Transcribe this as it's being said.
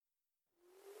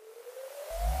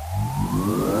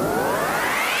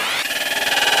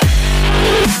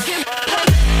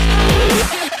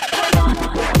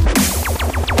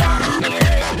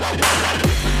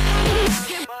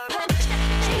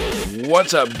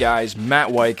What's up, guys?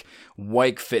 Matt Wyke,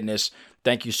 Wyke Fitness.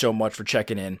 Thank you so much for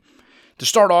checking in. To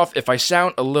start off, if I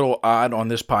sound a little odd on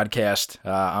this podcast,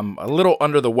 I'm a little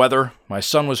under the weather. My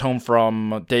son was home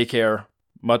from daycare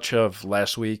much of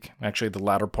last week, actually the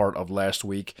latter part of last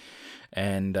week,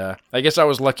 and I guess I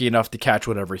was lucky enough to catch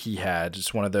whatever he had.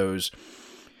 It's one of those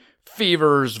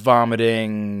fevers,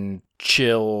 vomiting,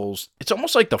 chills. It's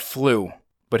almost like the flu,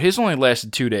 but his only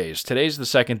lasted 2 days. Today's the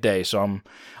second day, so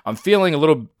I'm feeling a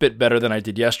little bit better than I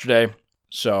did yesterday.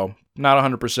 So not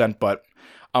 100%, but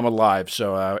I'm alive,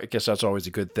 so I guess that's always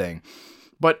a good thing.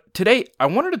 But today, I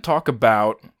wanted to talk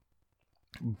about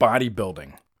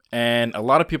bodybuilding. And a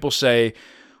lot of people say,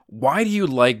 why do you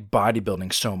like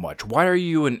bodybuilding so much? Why are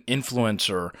you an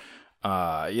influencer,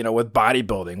 with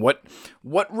bodybuilding?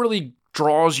 What really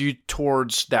draws you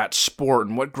towards that sport,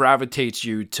 and what gravitates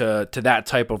you to that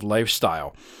type of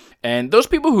lifestyle? And those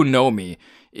people who know me,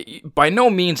 by no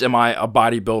means am I a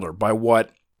bodybuilder by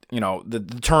what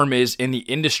the term is in the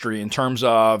industry in terms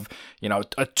of,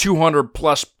 a 200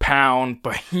 plus pound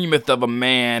behemoth of a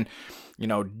man,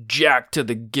 jacked to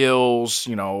the gills,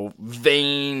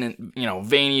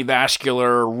 veiny,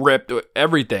 vascular, ripped,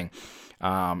 everything.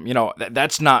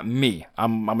 That's not me.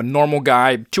 I'm a normal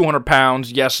guy, 200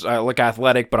 pounds. Yes, I look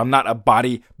athletic, but I'm not a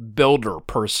bodybuilder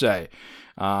per se.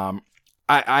 I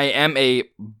am a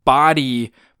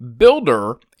body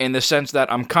builder in the sense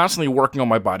that I'm constantly working on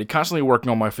my body, constantly working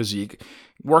on my physique,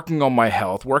 working on my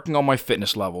health, working on my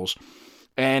fitness levels.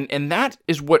 And that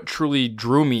is what truly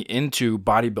drew me into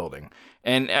bodybuilding.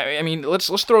 And I mean, let's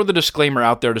throw the disclaimer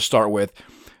out there to start with.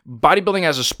 Bodybuilding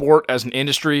as a sport, as an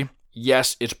industry,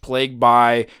 yes, it's plagued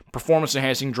by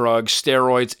performance-enhancing drugs,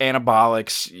 steroids,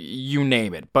 anabolics, you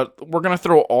name it. But we're going to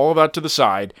throw all of that to the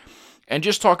side and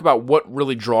just talk about what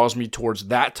really draws me towards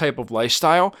that type of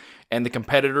lifestyle and the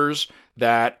competitors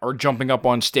that are jumping up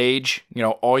on stage,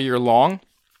 all year long.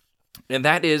 And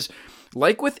that is,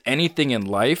 like with anything in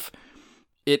life,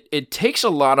 it takes a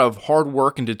lot of hard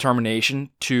work and determination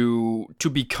to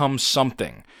become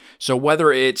something. So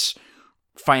whether it's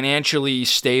financially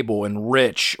stable and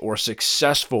rich or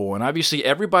successful, and obviously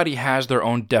everybody has their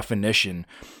own definition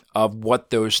of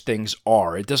what those things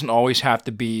are. It doesn't always have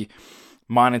to be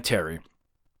monetary.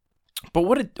 But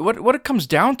what it comes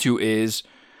down to is,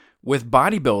 with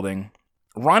bodybuilding,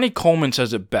 Ronnie Coleman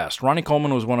says it best. Ronnie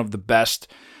Coleman was one of the best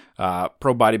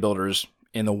pro bodybuilders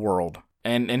in the world.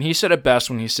 And he said it best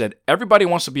when he said, everybody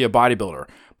wants to be a bodybuilder,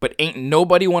 but ain't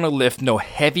nobody want to lift no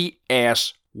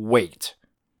heavy-ass weight.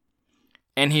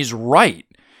 And he's right.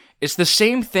 It's the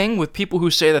same thing with people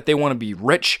who say that they want to be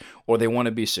rich or they want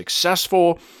to be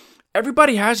successful.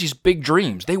 Everybody has these big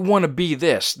dreams. They want to be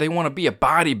this. They want to be a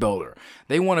bodybuilder.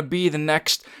 They want to be the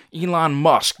next Elon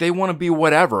Musk. They want to be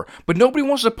whatever. But nobody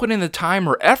wants to put in the time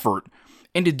or effort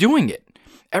into doing it.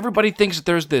 Everybody thinks that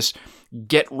there's this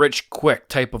get-rich-quick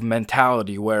type of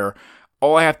mentality where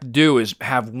all I have to do is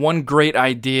have one great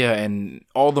idea and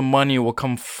all the money will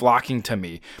come flocking to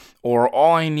me. Or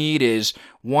all I need is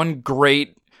one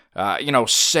great,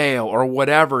 sale or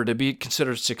whatever to be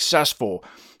considered successful.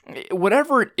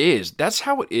 Whatever it is, that's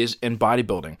how it is in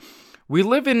bodybuilding. We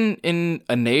live in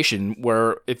a nation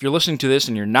where, if you're listening to this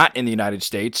and you're not in the United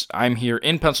States, I'm here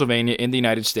in Pennsylvania in the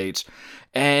United States,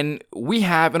 and we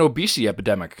have an obesity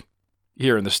epidemic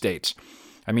here in the States.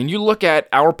 I mean, you look at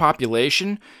our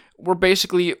population, we're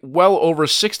basically well over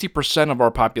 60% of our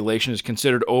population is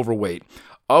considered overweight.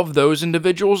 Of those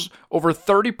individuals, over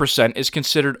 30% is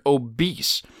considered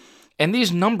obese. And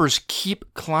these numbers keep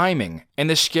climbing. And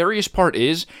the scariest part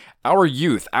is our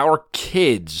youth, our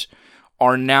kids,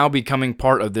 are now becoming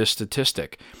part of this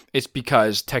statistic. It's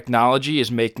because technology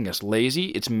is making us lazy.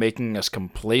 It's making us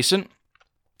complacent.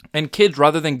 And kids,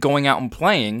 rather than going out and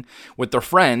playing with their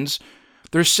friends,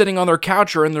 they're sitting on their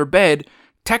couch or in their bed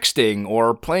texting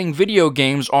or playing video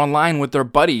games online with their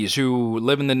buddies who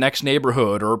live in the next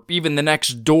neighborhood or even the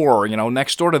next door,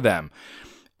 next door to them.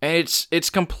 And it's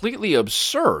completely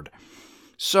absurd.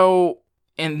 So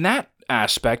in that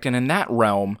aspect and in that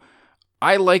realm,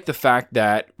 I like the fact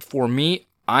that for me,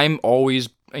 I've always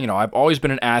been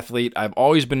an athlete. I've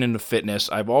always been into fitness.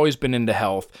 I've always been into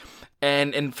health.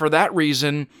 And for that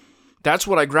reason, that's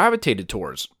what I gravitated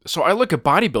towards. So I look at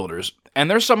bodybuilders, and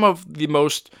they're some of the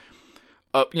most,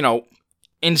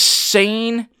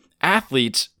 insane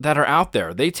athletes that are out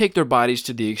there. They take their bodies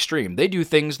to the extreme. They do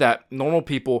things that normal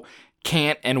people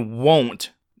can't and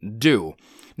won't do.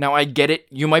 Now, I get it.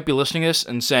 You might be listening to this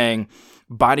and saying,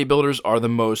 bodybuilders are the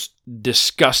most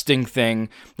disgusting thing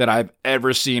that I've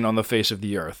ever seen on the face of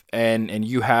the earth. And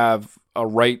you have a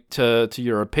right to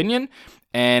your opinion.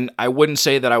 And I wouldn't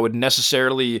say that I would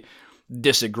necessarily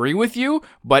disagree with you,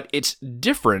 but it's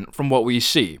different from what we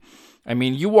see. I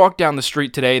mean, you walk down the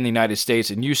street today in the United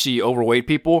States and you see overweight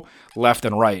people left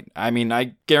and right. I mean,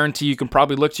 I guarantee you can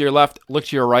probably look to your left, look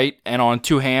to your right, and on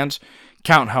two hands,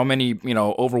 count how many,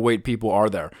 overweight people are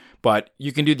there. But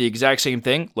you can do the exact same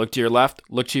thing. Look to your left,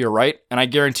 look to your right, and I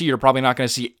guarantee you're probably not going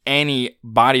to see any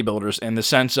bodybuilders in the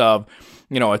sense of,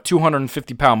 a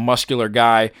 250-pound muscular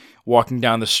guy walking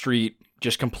down the street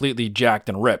just completely jacked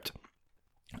and ripped.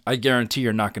 I guarantee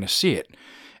you're not going to see it.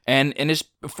 And it's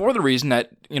for the reason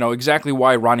that, exactly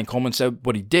why Ronnie Coleman said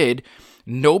what he did.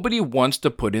 Nobody wants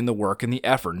to put in the work and the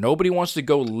effort. Nobody wants to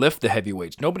go lift the heavy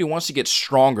weights. Nobody wants to get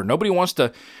stronger. Nobody wants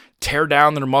to tear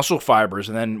down their muscle fibers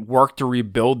and then work to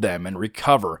rebuild them and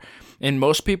recover. And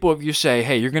most people, if you say,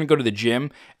 hey, you're going to go to the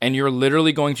gym and you're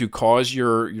literally going to cause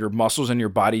your muscles and your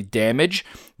body damage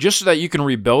just so that you can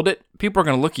rebuild it, people are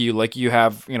going to look at you like you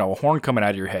have, a horn coming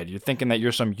out of your head. You're thinking that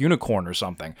you're some unicorn or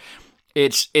something.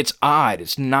 It's odd.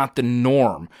 It's not the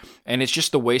norm. And it's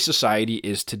just the way society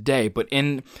is today. But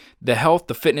in the health,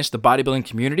 the fitness, the bodybuilding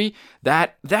community,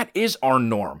 that is our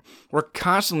norm. We're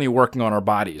constantly working on our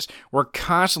bodies. We're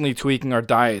constantly tweaking our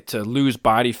diet to lose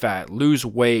body fat, lose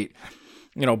weight,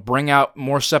 bring out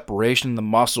more separation in the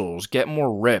muscles, get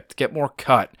more ripped, get more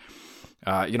cut,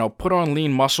 put on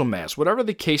lean muscle mass, whatever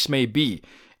the case may be.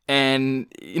 And,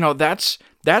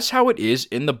 that's how it is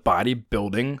in the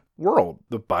bodybuilding world,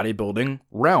 the bodybuilding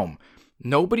realm.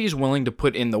 Nobody's willing to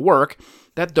put in the work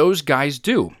that those guys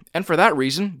do. And for that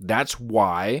reason, that's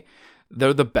why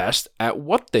they're the best at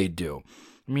what they do.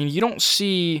 I mean, you don't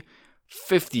see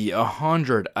 50,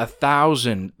 100,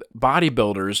 1,000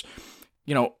 bodybuilders,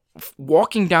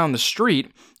 walking down the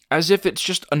street as if it's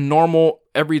just a normal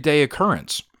everyday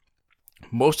occurrence.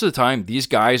 Most of the time, these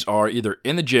guys are either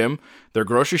in the gym, they're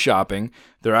grocery shopping,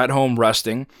 they're at home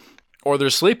resting, or they're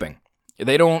sleeping.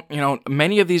 They don't,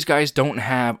 many of these guys don't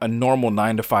have a normal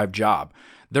 9-to-5 job.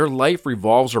 Their life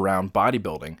revolves around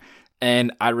bodybuilding.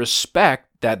 And I respect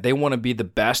that they want to be the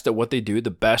best at what they do, the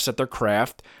best at their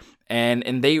craft,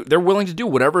 and they're willing to do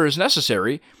whatever is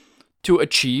necessary to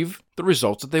achieve the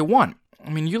results that they want. I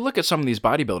mean, you look at some of these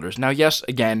bodybuilders. Now, yes,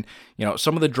 again,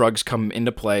 some of the drugs come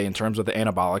into play in terms of the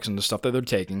anabolics and the stuff that they're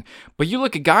taking. But you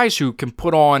look at guys who can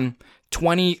put on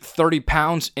 20, 30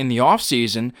 pounds in the off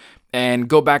season and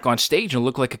go back on stage and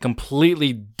look like a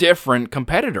completely different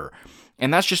competitor.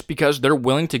 And that's just because they're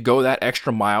willing to go that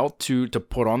extra mile to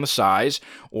put on the size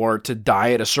or to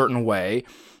diet a certain way.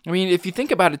 I mean, if you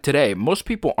think about it today, most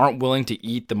people aren't willing to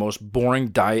eat the most boring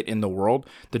diet in the world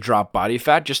to drop body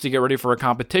fat just to get ready for a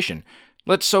competition.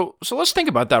 So let's think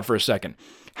about that for a second.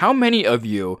 How many of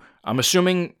you, I'm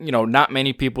assuming, not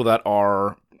many people that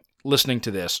are listening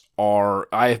to this are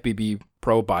IFBB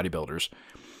pro bodybuilders.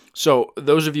 So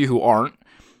those of you who aren't,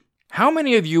 how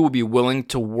many of you would be willing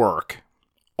to work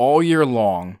all year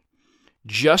long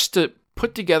just to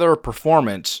put together a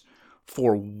performance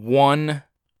for one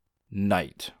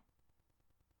night?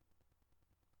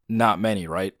 Not many,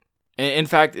 right? In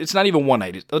fact, it's not even one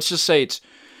night. Let's just say it's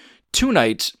 2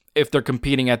 nights if they're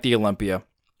competing at the Olympia.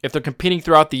 If they're competing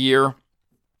throughout the year,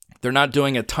 they're not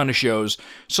doing a ton of shows.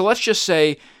 So let's just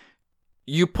say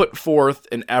you put forth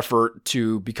an effort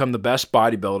to become the best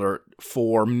bodybuilder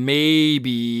for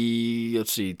maybe,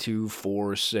 2,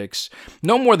 4, 6,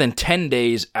 no more than 10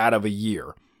 days out of a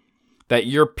year that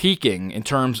you're peaking in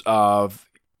terms of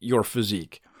your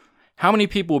physique. How many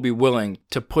people will be willing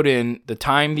to put in the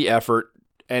time, the effort,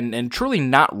 and truly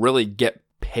not really get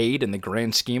paid in the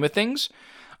grand scheme of things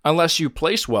unless you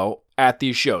place well at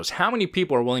these shows? How many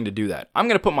people are willing to do that? I'm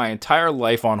going to put my entire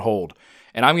life on hold,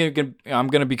 and I'm going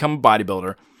to become a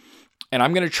bodybuilder, and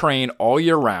I'm going to train all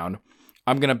year round.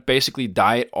 I'm going to basically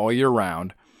diet all year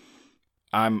round.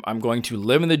 I'm going to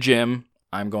live in the gym.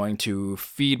 I'm going to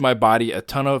feed my body a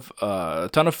ton of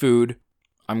food.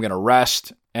 I'm going to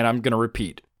rest, and I'm going to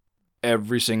repeat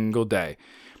every single day.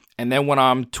 And then when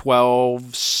I'm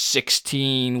 12,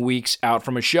 16 weeks out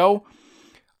from a show,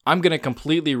 I'm going to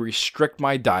completely restrict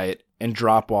my diet and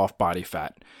drop off body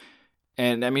fat.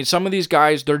 And I mean, some of these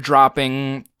guys, they're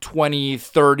dropping 20,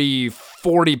 30,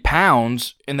 40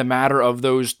 pounds in the matter of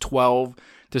those 12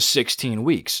 to 16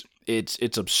 weeks.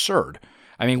 It's absurd.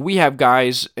 I mean, we have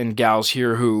guys and gals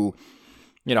here who,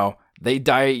 they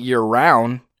diet year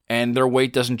round and their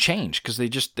weight doesn't change because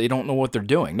they don't know what they're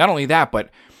doing. Not only that, but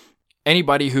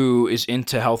anybody who is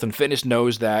into health and fitness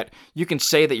knows that you can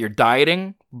say that you're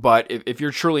dieting, but if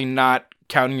you're truly not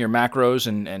counting your macros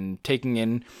and taking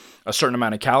in a certain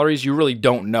amount of calories, you really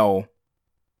don't know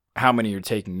how many you're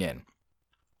taking in.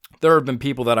 There have been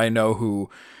people that I know who,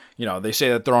 they say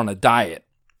that they're on a diet,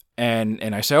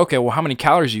 and I say, okay, well, how many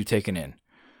calories are you taking in?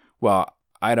 Well,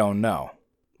 I don't know.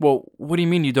 Well, what do you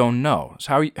mean you don't know?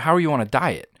 So how are you on a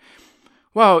diet?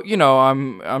 Well,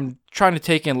 I'm trying to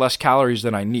take in less calories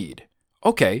than I need.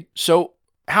 Okay, so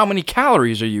how many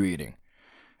calories are you eating?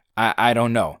 I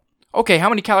don't know. Okay, how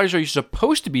many calories are you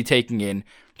supposed to be taking in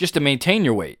just to maintain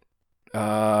your weight?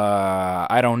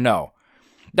 I don't know.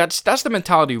 That's the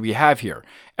mentality we have here.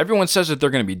 Everyone says that they're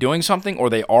going to be doing something or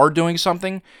they are doing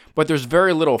something, but there's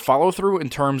very little follow through in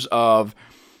terms of,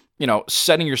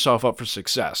 setting yourself up for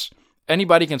success.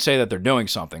 Anybody can say that they're doing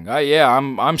something.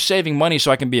 I'm saving money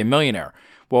so I can be a millionaire.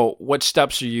 Well, what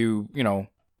steps are you,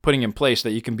 putting in place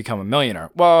that you can become a millionaire?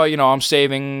 Well, I'm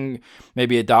saving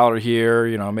maybe $1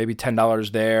 here, maybe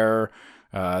 $10 there,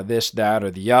 this, that, or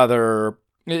the other.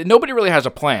 Nobody really has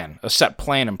a set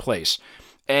plan in place.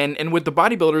 And with the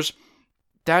bodybuilders,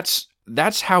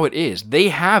 that's how it is. They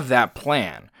have that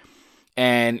plan.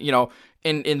 And,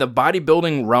 in the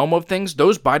bodybuilding realm of things,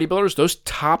 those bodybuilders, those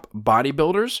top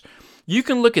bodybuilders, you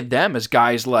can look at them as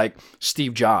guys like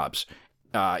Steve Jobs,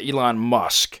 Elon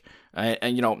Musk,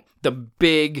 and the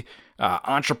big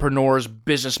entrepreneurs,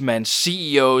 businessmen,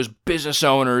 CEOs, business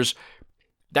owners.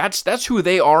 That's who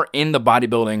they are in the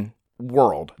bodybuilding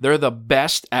world. They're the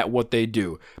best at what they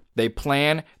do. They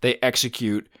plan, they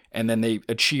execute, and then they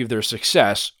achieve their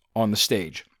success on the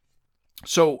stage.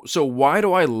 So why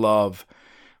do I love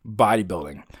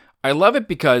bodybuilding? I love it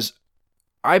because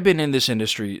I've been in this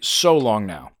industry so long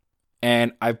now,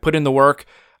 and I've put in the work.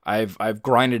 I've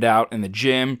grinded out in the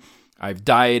gym. I've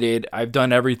dieted. I've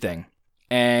done everything.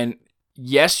 And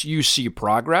yes, you see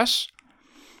progress,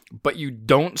 but you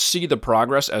don't see the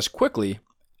progress as quickly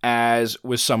as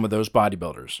with some of those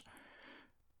bodybuilders.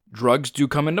 Drugs do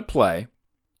come into play,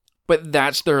 but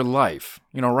that's their life.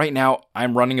 Right now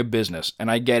I'm running a business, and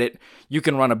I get it. You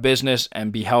can run a business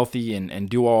and be healthy and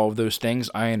do all of those things.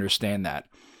 I understand that.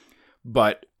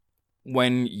 But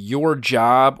when your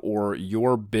job or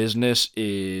your business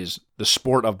is the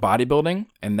sport of bodybuilding,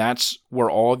 and that's where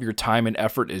all of your time and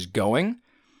effort is going,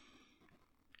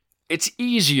 it's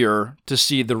easier to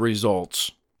see the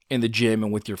results in the gym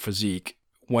and with your physique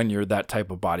when you're that type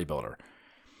of bodybuilder.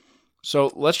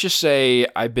 So let's just say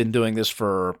I've been doing this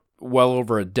for well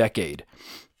over a decade.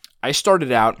 I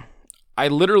started out, I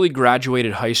literally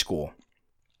graduated high school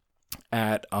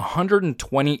at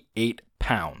 128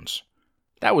 pounds.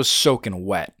 That was soaking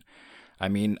wet. I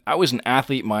mean, I was an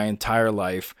athlete my entire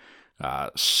life.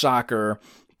 Soccer,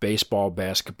 baseball,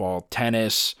 basketball,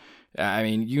 tennis. I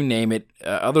mean, you name it.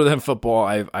 Other than football,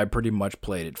 I pretty much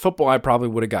played it. Football, I probably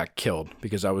would have got killed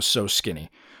because I was so skinny.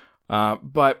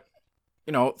 But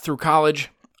through college,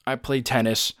 I played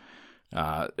tennis,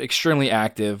 extremely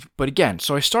active. But again,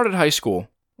 so I started high school,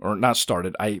 or not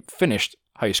started, I finished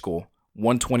high school,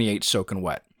 128 soaking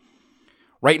wet.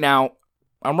 Right now,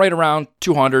 I'm right around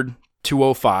 200,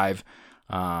 205,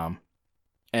 and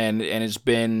it's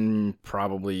been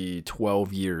probably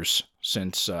 12 years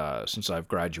since I've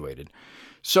graduated.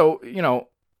 So,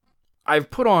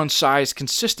 I've put on size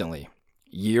consistently,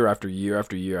 year after year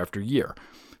after year after year.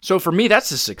 So for me,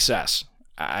 that's a success.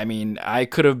 I mean, I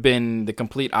could have been the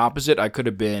complete opposite. I could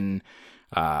have been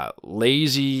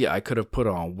lazy. I could have put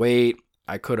on weight.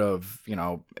 I could have,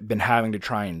 been having to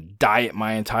try and diet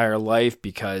my entire life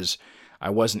because I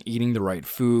wasn't eating the right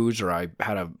foods, or I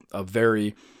had a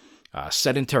very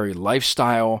sedentary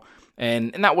lifestyle,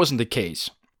 and that wasn't the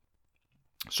case.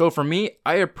 So for me,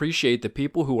 I appreciate the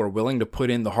people who are willing to put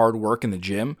in the hard work in the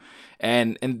gym,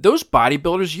 and those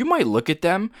bodybuilders, you might look at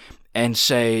them and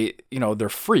say, they're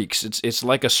freaks. It's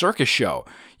like a circus show.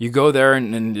 You go there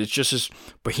and it's just this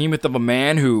behemoth of a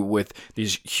man who, with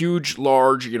these huge,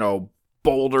 large,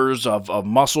 boulders of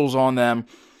muscles on them,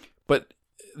 but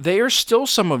they are still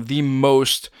some of the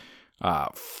most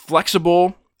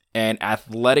flexible and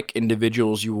athletic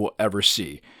individuals you will ever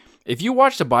see. If you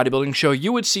watched a bodybuilding show,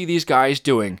 you would see these guys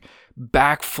doing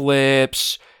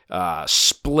backflips,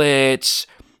 splits,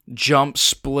 jump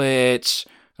splits.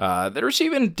 There's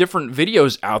even different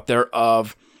videos out there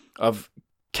of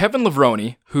Kevin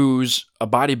Levrone, who's a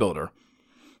bodybuilder,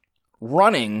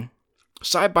 running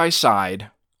side by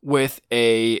side with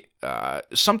a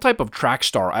some type of track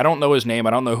star. I don't know his name. I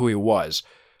don't know who he was.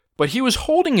 But he was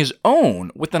holding his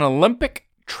own with an Olympic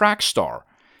track star.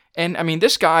 And, I mean,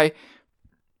 this guy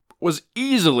was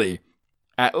easily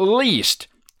at least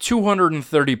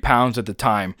 230 pounds at the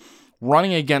time,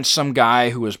 running against some guy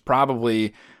who was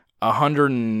probably 100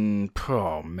 and,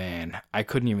 oh man, I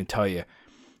couldn't even tell you,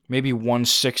 maybe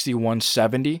 160,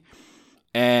 170.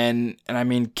 And I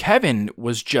mean, Kevin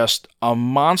was just a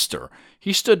monster.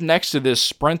 He stood next to this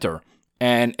sprinter,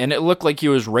 and it looked like he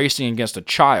was racing against a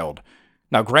child.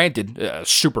 Now, granted, a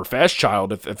super fast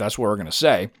child, if that's what we're going to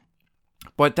say.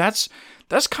 But that's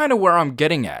kind of where I'm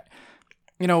getting at.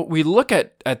 We look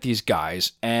at these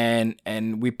guys and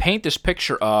we paint this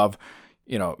picture of,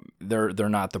 they're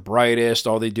not the brightest.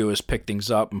 All they do is pick things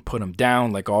up and put them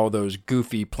down, like all those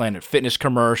goofy Planet Fitness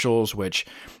commercials, which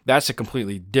that's a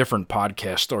completely different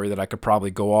podcast story that I could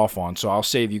probably go off on. So I'll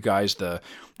save you guys the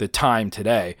time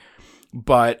today.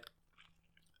 But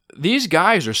these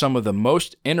guys are some of the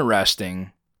most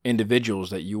interesting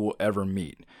individuals that you will ever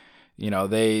meet.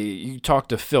 You talk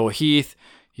to Phil Heath.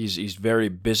 He's very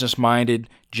business-minded.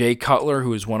 Jay Cutler,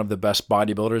 who is one of the best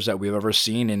bodybuilders that we've ever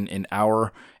seen in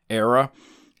our era.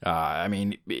 A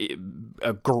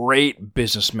great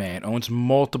businessman, owns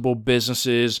multiple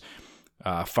businesses,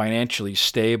 financially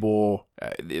stable,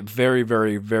 very,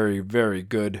 very, very, very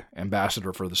good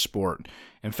ambassador for the sport.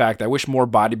 In fact, I wish more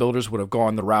bodybuilders would have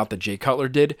gone the route that Jay Cutler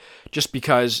did, just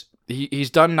because he's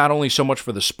done not only so much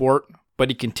for the sport, but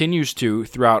he continues to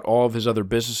throughout all of his other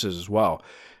businesses as well.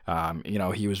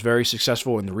 He was very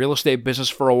successful in the real estate business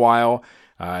for a while,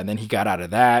 and then he got out of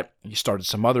that. He started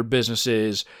some other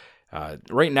businesses.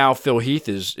 Right now, Phil Heath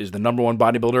is the number one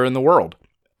bodybuilder in the world,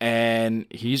 and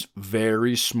he's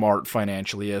very smart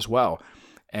financially as well.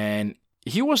 And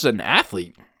he was an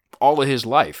athlete all of his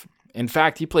life. In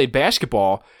fact, he played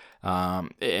basketball,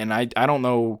 and I don't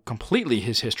know completely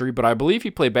his history, but I believe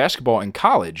he played basketball in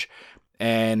college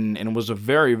and was a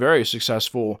very, very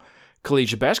successful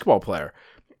collegiate basketball player.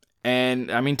 And,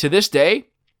 to this day,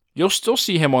 you'll still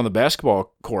see him on the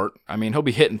basketball court. He'll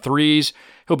be hitting threes.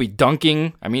 He'll be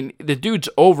dunking. The dude's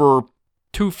over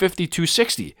 250,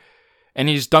 260, and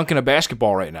he's dunking a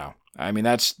basketball right now.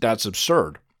 That's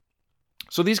absurd.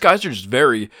 So these guys are just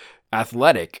very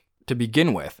athletic to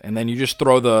begin with, and then you just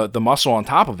throw the muscle on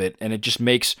top of it, and it just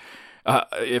makes,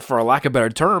 for a lack of better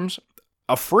terms,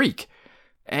 a freak.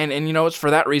 And it's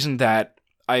for that reason that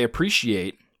I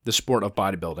appreciate the sport of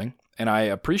bodybuilding, and I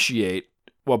appreciate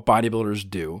what bodybuilders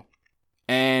do.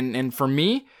 And for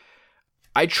me,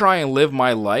 I try and live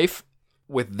my life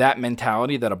with that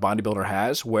mentality that a bodybuilder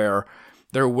has, where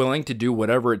they're willing to do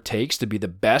whatever it takes to be the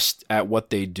best at what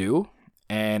they do.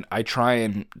 And I try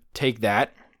and take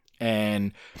that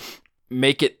and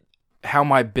make it how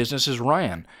my business is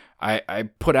ran. I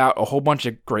put out a whole bunch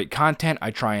of great content. I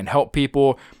try and help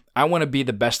people. I want to be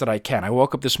the best that I can. I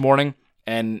woke up this morning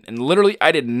and literally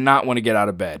I did not want to get out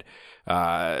of bed.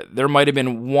 There might have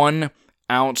been 1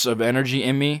 ounce of energy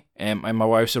in me, and my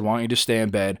wife said, "Why don't you just stay in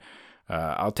bed?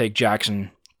 I'll take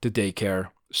Jackson to daycare.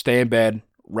 Stay in bed,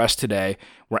 rest today."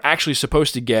 We're actually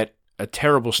supposed to get a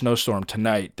terrible snowstorm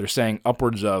tonight. They're saying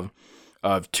upwards of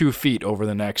 2 feet over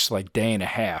the next day and a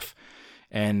half.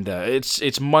 And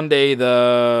it's Monday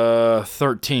the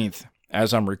 13th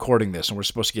as I'm recording this, and we're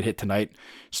supposed to get hit tonight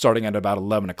starting at about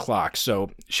 11 o'clock.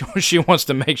 So she wants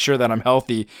to make sure that I'm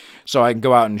healthy so I can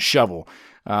go out and shovel.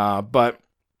 But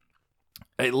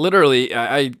I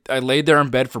laid there in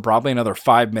bed for probably another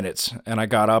 5 minutes, and I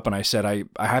got up and I said, I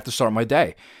have to start my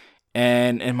day.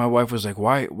 And my wife was like,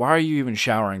 why are you even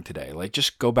showering today?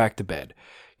 Just go back to bed.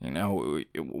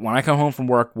 When I come home from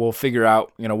work, we'll figure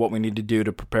out, what we need to do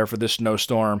to prepare for this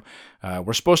snowstorm.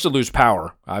 We're supposed to lose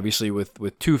power, obviously,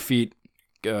 with 2 feet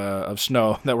of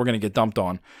snow that we're going to get dumped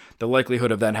on. The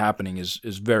likelihood of that happening is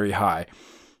very high.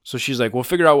 So she's like, we'll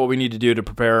figure out what we need to do to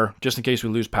prepare just in case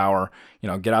we lose power.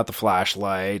 Get out the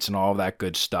flashlights and all of that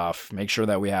good stuff. Make sure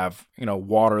that we have,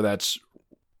 water that's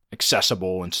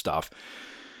accessible and stuff.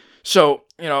 So,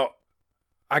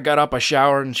 I got up, I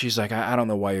showered, and she's like, I don't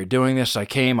know why you're doing this. I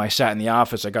came, I sat in the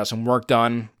office, I got some work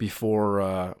done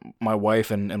before my wife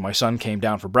and my son came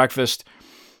down for breakfast.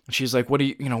 And she's like, what are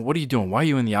you doing? Why are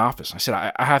you in the office? I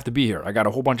said, I have to be here. I got a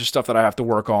whole bunch of stuff that I have to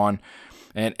work on.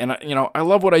 And I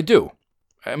love what I do.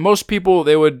 Most people,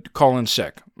 they would call in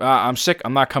sick. I'm sick,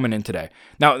 I'm not coming in today.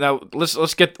 Now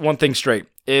let's get one thing straight.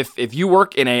 If you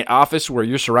work in an office where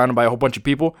you're surrounded by a whole bunch of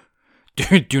people,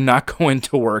 do not go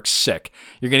into work sick.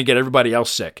 You're going to get everybody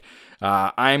else sick.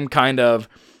 I'm kind of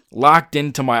locked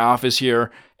into my office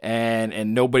here,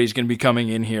 and nobody's going to be coming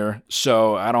in here,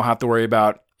 so I don't have to worry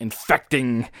about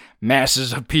infecting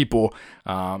masses of people.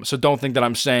 So don't think that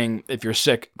I'm saying if you're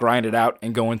sick, grind it out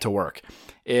and go into work.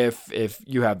 If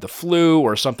you have the flu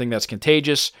or something that's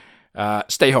contagious,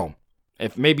 stay home.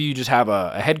 If maybe you just have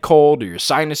a head cold or your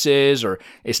sinuses or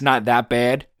it's not that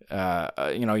bad,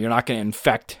 you're not going to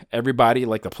infect everybody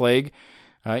like the plague,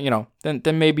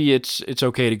 then maybe it's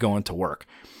okay to go into work.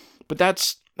 But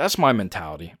that's my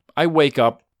mentality. I wake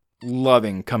up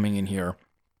loving coming in here,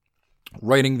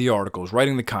 writing the articles,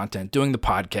 writing the content, doing the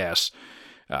podcasts,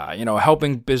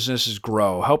 helping businesses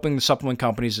grow, helping the supplement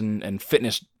companies and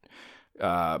fitness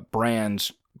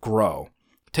brands grow.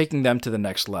 taking them to the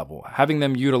next level, having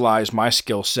them utilize my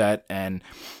skill set and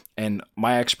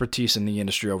my expertise in the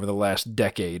industry over the last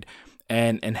decade,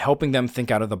 and helping them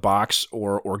think out of the box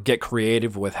or get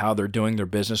creative with how they're doing their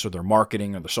business or their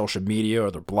marketing or their social media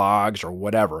or their blogs or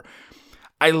whatever.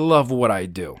 I love what I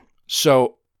do.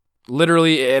 So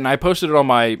literally, and I posted it on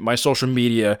my social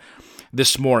media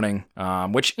this morning,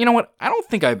 which, you know what, I don't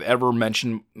think I've ever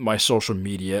mentioned my social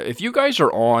media. If you guys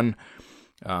are on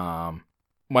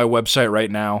my website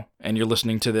right now and you're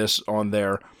listening to this on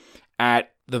there,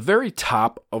 at the very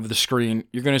top of the screen,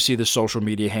 you're going to see the social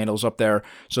media handles up there.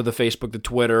 So the Facebook, the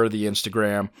Twitter, the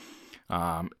Instagram,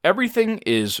 everything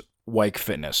is Weik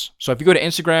Fitness. So if you go to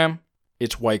Instagram,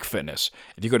 it's Weik Fitness.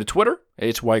 If you go to Twitter,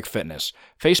 it's Weik Fitness.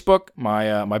 Facebook,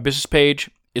 my business page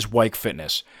is Weik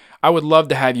Fitness. I would love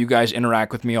to have you guys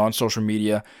interact with me on social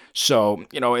media. So,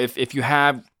 if you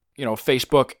have,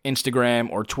 Facebook, Instagram,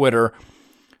 or Twitter,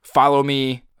 follow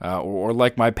me or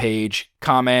like my page,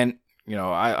 comment.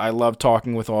 I love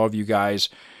talking with all of you guys.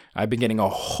 I've been getting a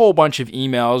whole bunch of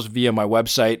emails via my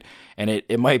website, and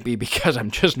it might be because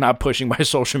I'm just not pushing my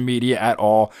social media at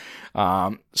all.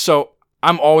 So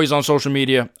I'm always on social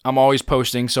media. I'm always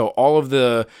posting. So all of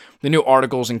the new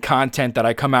articles and content that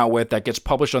I come out with that gets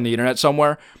published on the internet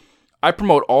somewhere, I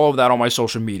promote all of that on my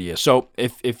social media. So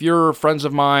if you're friends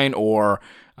of mine or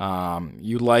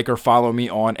you like or follow me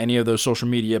on any of those social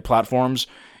media platforms,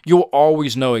 you'll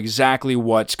always know exactly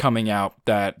what's coming out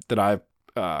that I've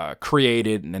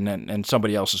created and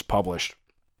somebody else has published.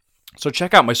 So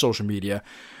check out my social media.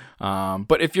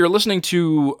 But if you're listening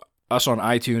to us on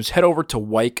iTunes, head over to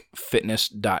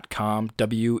weikfitness.com,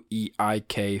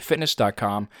 WEIK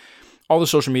fitness.com. All the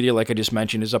social media, like I just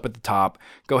mentioned, is up at the top.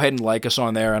 Go ahead and like us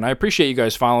on there. And I appreciate you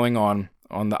guys following on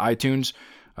the iTunes.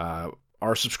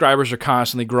 Our subscribers are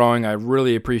constantly growing. I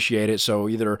really appreciate it. So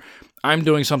either I'm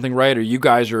doing something right or you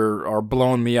guys are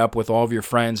blowing me up with all of your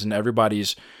friends and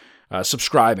everybody's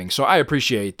subscribing. So I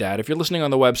appreciate that. If you're listening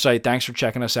on the website, thanks for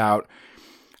checking us out.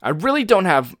 I really don't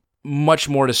have much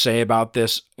more to say about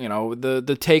this.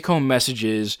 The take-home message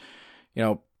is,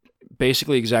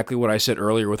 basically exactly what I said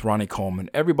earlier with Ronnie Coleman.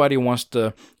 Everybody wants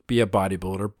to be a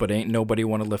bodybuilder, but ain't nobody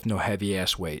want to lift no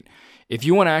heavy-ass weight. If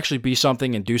you want to actually be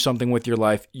something and do something with your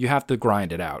life, you have to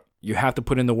grind it out. You have to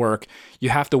put in the work. You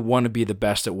have to want to be the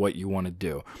best at what you want to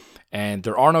do. And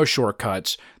there are no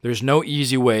shortcuts. There's no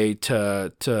easy way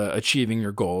to achieving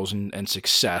your goals and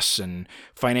success and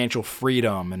financial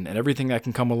freedom and everything that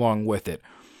can come along with it.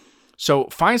 So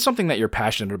find something that you're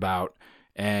passionate about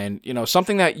and,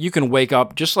 something that you can wake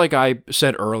up, just like I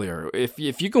said earlier. If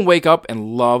you can wake up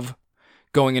and love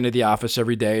going into the office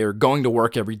every day or going to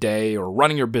work every day or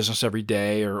running your business every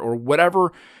day or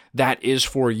whatever that is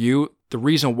for you, the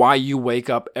reason why you wake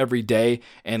up every day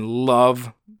and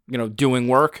love, doing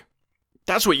work,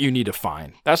 that's what you need to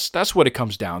find. That's what it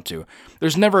comes down to.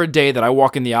 There's never a day that I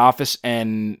walk in the office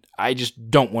and I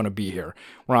just don't want to be here,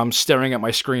 where I'm staring at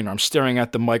my screen or I'm staring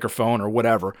at the microphone or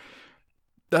whatever.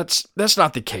 That's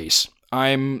not the case.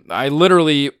 I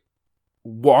literally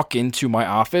walk into my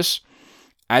office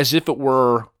as if it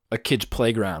were a kid's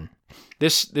playground.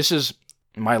 This is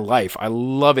my life. I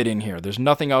love it in here. There's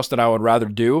nothing else that I would rather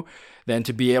do than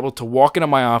to be able to walk into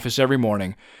my office every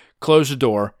morning, close the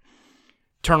door,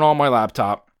 turn on my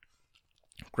laptop,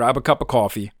 grab a cup of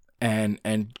coffee, and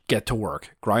get to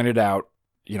work. Grind it out,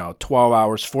 12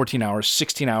 hours, 14 hours,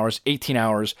 16 hours, 18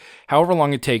 hours, however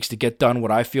long it takes to get done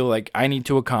what I feel like I need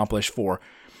to accomplish for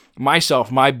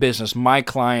myself, my business, my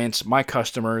clients, my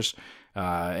customers,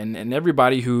 and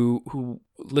everybody who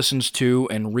listens to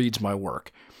and reads my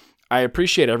work. I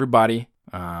appreciate everybody.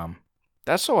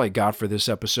 That's all I got for this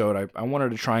episode. I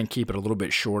wanted to try and keep it a little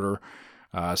bit shorter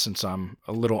since I'm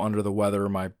a little under the weather.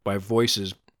 My voice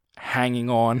is hanging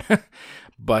on.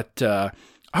 But I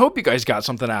hope you guys got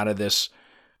something out of this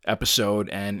episode.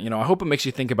 And, I hope it makes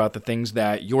you think about the things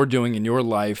that you're doing in your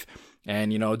life.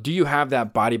 And, do you have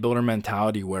that bodybuilder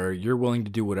mentality where you're willing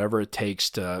to do whatever it takes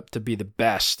to be the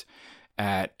best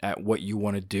at what you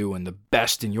want to do and the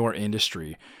best in your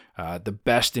industry, the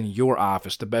best in your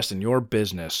office, the best in your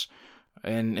business,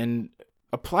 and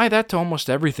apply that to almost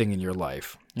everything in your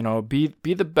life. Be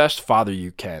the best father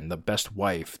you can, the best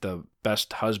wife, the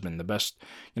best husband, the best,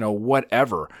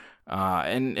 whatever,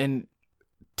 and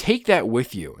take that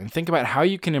with you and think about how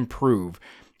you can improve.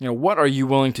 What are you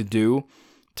willing to do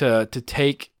to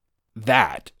take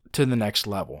that to the next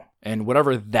level? And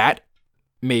whatever that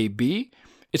may be,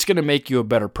 it's going to make you a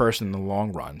better person in the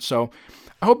long run. So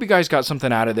I hope you guys got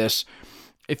something out of this.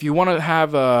 If you want to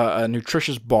have a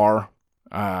nutritious bar,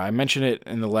 I mentioned it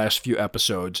in the last few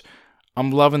episodes,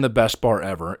 I'm loving the best bar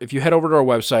ever. If you head over to our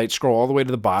website, scroll all the way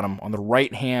to the bottom, on the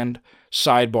right-hand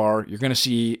sidebar, you're going to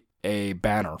see a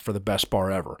banner for the best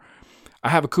bar ever. I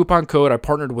have a coupon code. I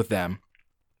partnered with them.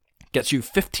 Gets you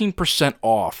 15%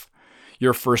 off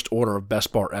your first order of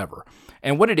Best Bar Ever.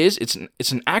 And what it is, it's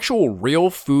an actual real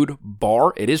food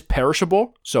bar. It is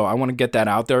perishable, so I want to get that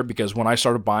out there because when I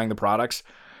started buying the products,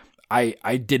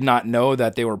 I did not know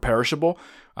that they were perishable.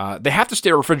 They have to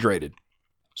stay refrigerated.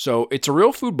 So it's a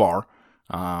real food bar.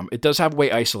 It does have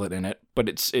whey isolate in it, but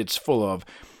it's full of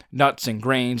nuts and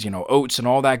grains, oats and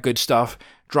all that good stuff,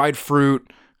 dried fruit.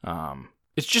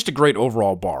 It's just a great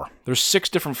overall bar. There's 6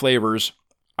 different flavors.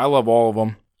 I love all of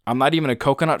them. I'm not even a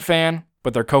coconut fan,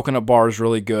 but their coconut bar is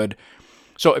really good.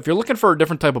 So if you're looking for a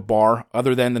different type of bar,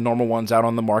 other than the normal ones out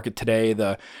on the market today,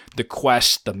 the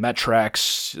Quest, the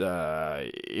Metrex,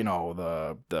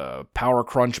 the Power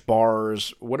Crunch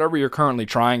bars, whatever you're currently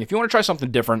trying, if you want to try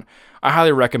something different, I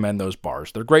highly recommend those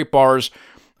bars. They're great bars.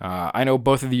 I know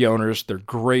both of the owners. They're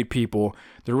great people.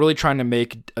 They're really trying to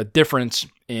make a difference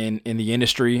in the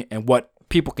industry and what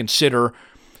people consider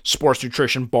sports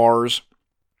nutrition bars.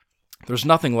 There's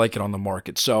nothing like it on the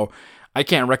market, so I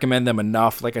can't recommend them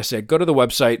enough. Like I said, go to the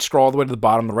website, scroll all the way to the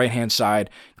bottom, the right-hand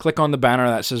side, click on the banner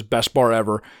that says Best Bar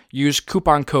Ever, use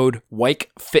coupon code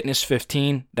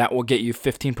WEIKFitness15. That will get you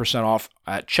 15% off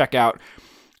at checkout.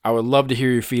 I would love to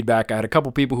hear your feedback. I had a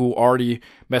couple people who already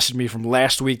messaged me from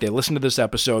last week. They listened to this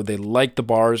episode. They liked the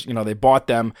bars. They bought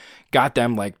them, got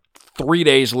them like 3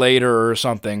 days later or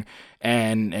something,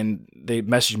 and they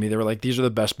messaged me. They were like, these are the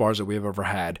best bars that we've ever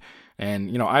had.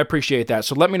 And, I appreciate that.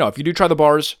 So let me know. If you do try the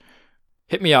bars,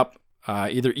 hit me up.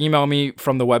 Either email me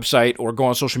from the website or go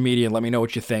on social media and let me know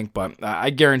what you think. But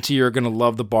I guarantee you're going to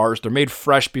love the bars. They're made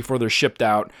fresh before they're shipped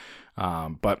out.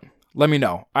 But let me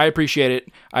know. I appreciate it.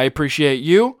 I appreciate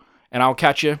you, and I'll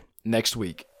catch you next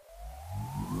week.